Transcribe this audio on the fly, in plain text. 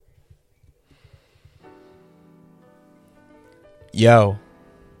Yo,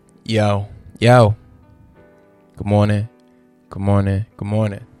 yo, yo. Good morning. Good morning. Good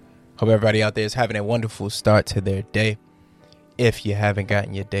morning. Hope everybody out there is having a wonderful start to their day. If you haven't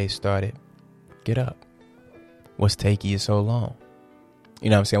gotten your day started, get up. What's taking you so long? You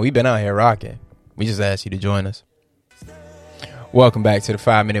know what I'm saying? We've been out here rocking. We just asked you to join us. Welcome back to the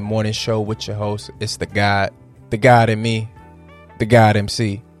 5-Minute Morning Show with your host. It's the God in me, the God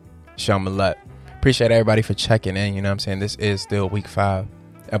MC, Sean Millett. Appreciate everybody for checking in. You know what I'm saying? This is still week 5,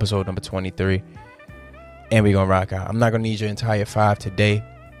 episode number 23. And we're going to rock out. I'm not going to need your entire 5 today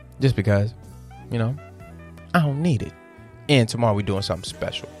just because, you know, I don't need it. And tomorrow we're doing something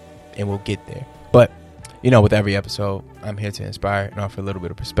special and we'll get there. But, you know, with every episode, I'm here to inspire and offer a little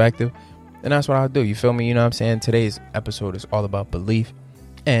bit of perspective. And that's what I'll do. You feel me? You know what I'm saying? Today's episode is all about belief.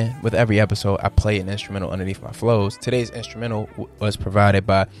 And with every episode, I play an instrumental underneath my flows. Today's instrumental was provided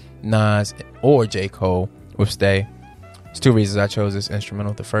by Nas or J. Cole with Stay. There's 2 reasons I chose this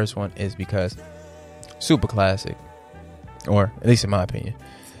instrumental. The first one is because super classic, or at least in my opinion.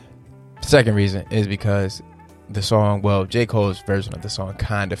 The second reason is because the song, well, J. Cole's version of the song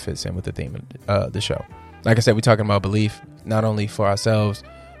kind of fits in with the theme of the show. Like I said, we're talking about belief, not only for ourselves,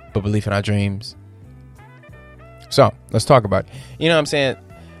 but belief in our dreams. So let's talk about it. You know what I'm saying?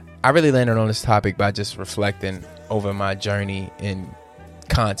 I really landed on this topic by just reflecting over my journey in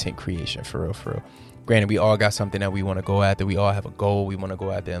content creation, for real. Granted, we all got something that we want to go after. We all have a goal we want to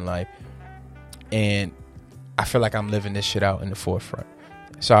go after in life. And I feel like I'm living this shit out in the forefront.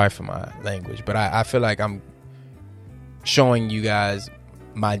 Sorry for my language, but I feel like I'm showing you guys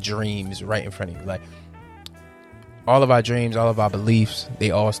my dreams right in front of you. Like, all of our dreams, all of our beliefs, they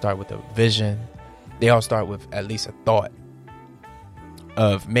all start with a vision. They all start with at least a thought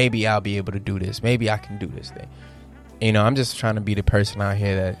of maybe I'll be able to do this. Maybe I can do this thing. You know, I'm just trying to be the person out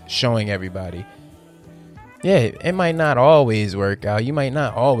here that's showing everybody, yeah, it might not always work out. You might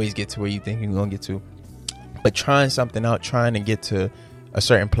not always get to where you think you're going to get to. But trying something out, trying to get to a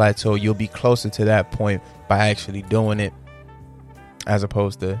certain plateau, you'll be closer to that point by actually doing it as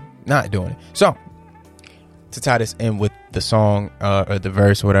opposed to not doing it. So, to tie this in with the song or the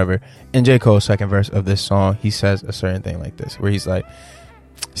verse or whatever, in J. Cole's second verse of this song, he says a certain thing like this, where he's like,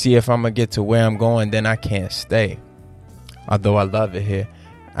 see, if I'm going to get to where I'm going, then I can't stay. Although I love it here,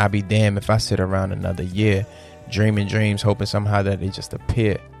 I'll be damned if I sit around another year, dreaming dreams, hoping somehow that they just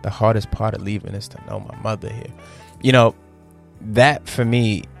appear. The hardest part of leaving is to know my mother here. You know, that for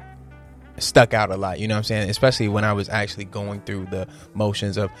me stuck out a lot, you know what I'm saying? Especially when I was actually going through the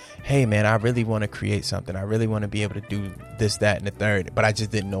motions of, hey man, I really want to create something. I really want to be able to do this, that, and the third, but I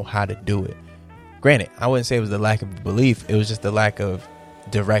just didn't know how to do it. Granted, I wouldn't say it was the lack of belief. It was just the lack of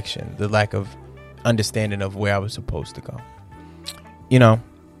direction, the lack of understanding of where I was supposed to go. You know,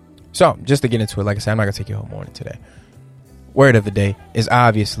 so just to get into it, like I said, I'm not going to take your whole morning today. Word of the day is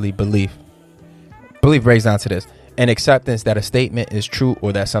obviously belief. Belief breaks down to this: an acceptance that a statement is true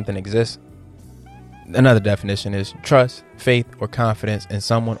or that something exists. Another definition is trust, faith, or confidence in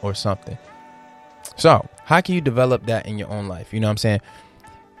someone or something. So how can you develop that in your own life? You know what I'm saying?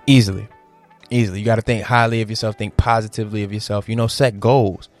 Easily. You got to think highly of yourself, think positively of yourself, you know, set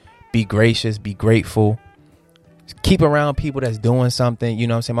goals, be gracious, be grateful, keep around people that's doing something. You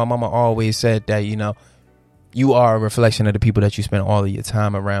know what I'm saying? My mama always said that, you know, you are a reflection of the people that you spend all of your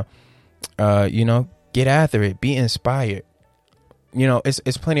time around. You know, get after it, be inspired. You know, it's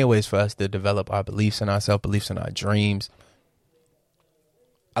plenty of ways for us to develop our beliefs in ourselves, beliefs in our dreams.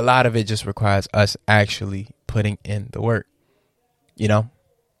 A lot of it just requires us actually putting in the work, you know.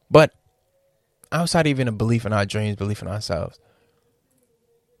 But outside even a belief in our dreams, belief in ourselves,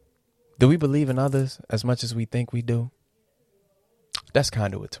 do we believe in others as much as we think we do? That's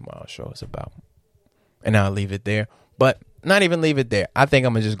kind of what tomorrow's show is about. And I'll leave it there. But not even leave it there. I think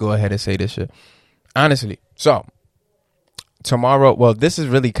I'm going to just go ahead and say this shit. Honestly. So, tomorrow, well, this is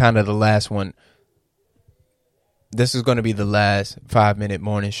really kind of the last one. This is going to be the last 5-minute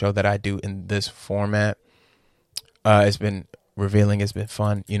morning show that I do in this format. It's been revealing. It's been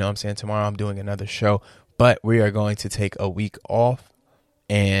fun. You know what I'm saying? Tomorrow I'm doing another show. But we are going to take a week off.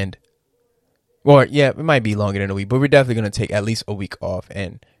 And, well, yeah, it might be longer than a week. But we're definitely going to take at least a week off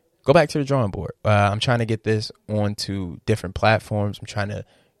and go back to the drawing board. I'm trying to get this onto different platforms. I'm trying to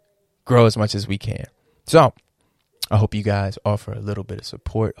grow as much as we can. So, I hope you guys offer a little bit of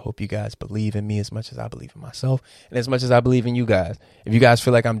support. Hope you guys believe in me as much as I believe in myself and as much as I believe in you guys. If you guys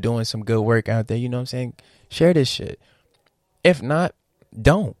feel like I'm doing some good work out there, you know what I'm saying? Share this shit. If not,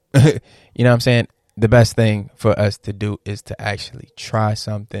 don't. You know what I'm saying? The best thing for us to do is to actually try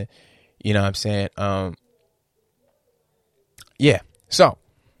something. You know what I'm saying? Yeah. So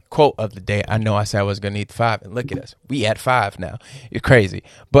quote of the day. I know I said I was going to need 5, and look at us. We at 5 now. It's crazy.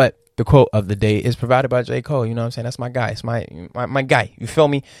 But the quote of the day is provided by J. Cole. You know what I'm saying? That's my guy. It's my guy. You feel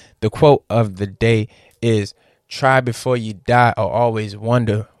me? The quote of the day is, try before you die or always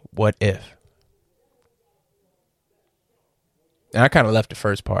wonder what if. And I kind of left the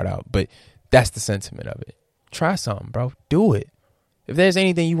first part out, but that's the sentiment of it. Try something, bro. Do it. If there's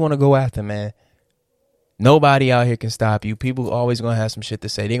anything you want to go after, man, nobody out here can stop you. People always going to have some shit to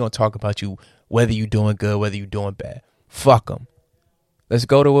say. They're going to talk about you, whether you doing good, whether you doing bad. Fuck them. Let's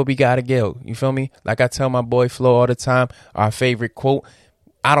go to what we got to go. You feel me? Like I tell my boy Flo all the time, our favorite quote.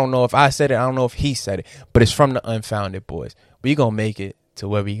 I don't know if I said it. I don't know if he said it, but it's from the Unfounded Boys. We going to make it to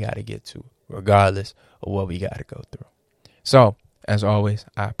where we got to get to, regardless of what we got to go through. So, as always,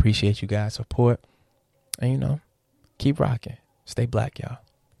 I appreciate you guys' support. And, keep rocking. Stay black, y'all.